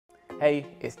Hey,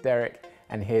 it's Derek,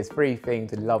 and here's 3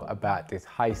 things to love about this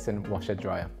Hisense washer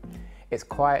dryer. It's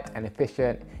quiet and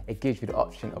efficient, it gives you the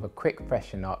option of a quick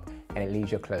freshen up, and it leaves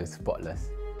your clothes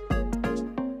spotless.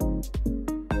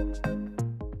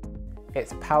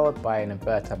 It's powered by an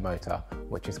inverter motor,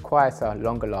 which is quieter,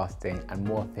 longer lasting and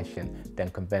more efficient than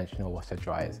conventional washer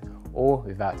dryers, all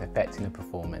without affecting the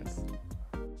performance.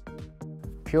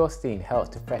 Pure steam helps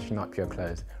to freshen up your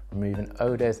clothes, removing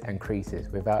odours and creases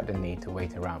without the need to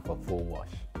wait around for a full wash.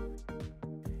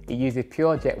 It uses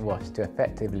pure jet wash to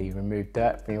effectively remove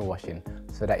dirt from your washing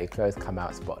so that your clothes come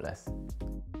out spotless.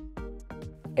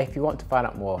 If you want to find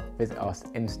out more, visit us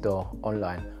in store,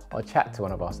 online, or chat to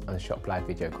one of us on the Shop Live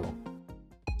video call.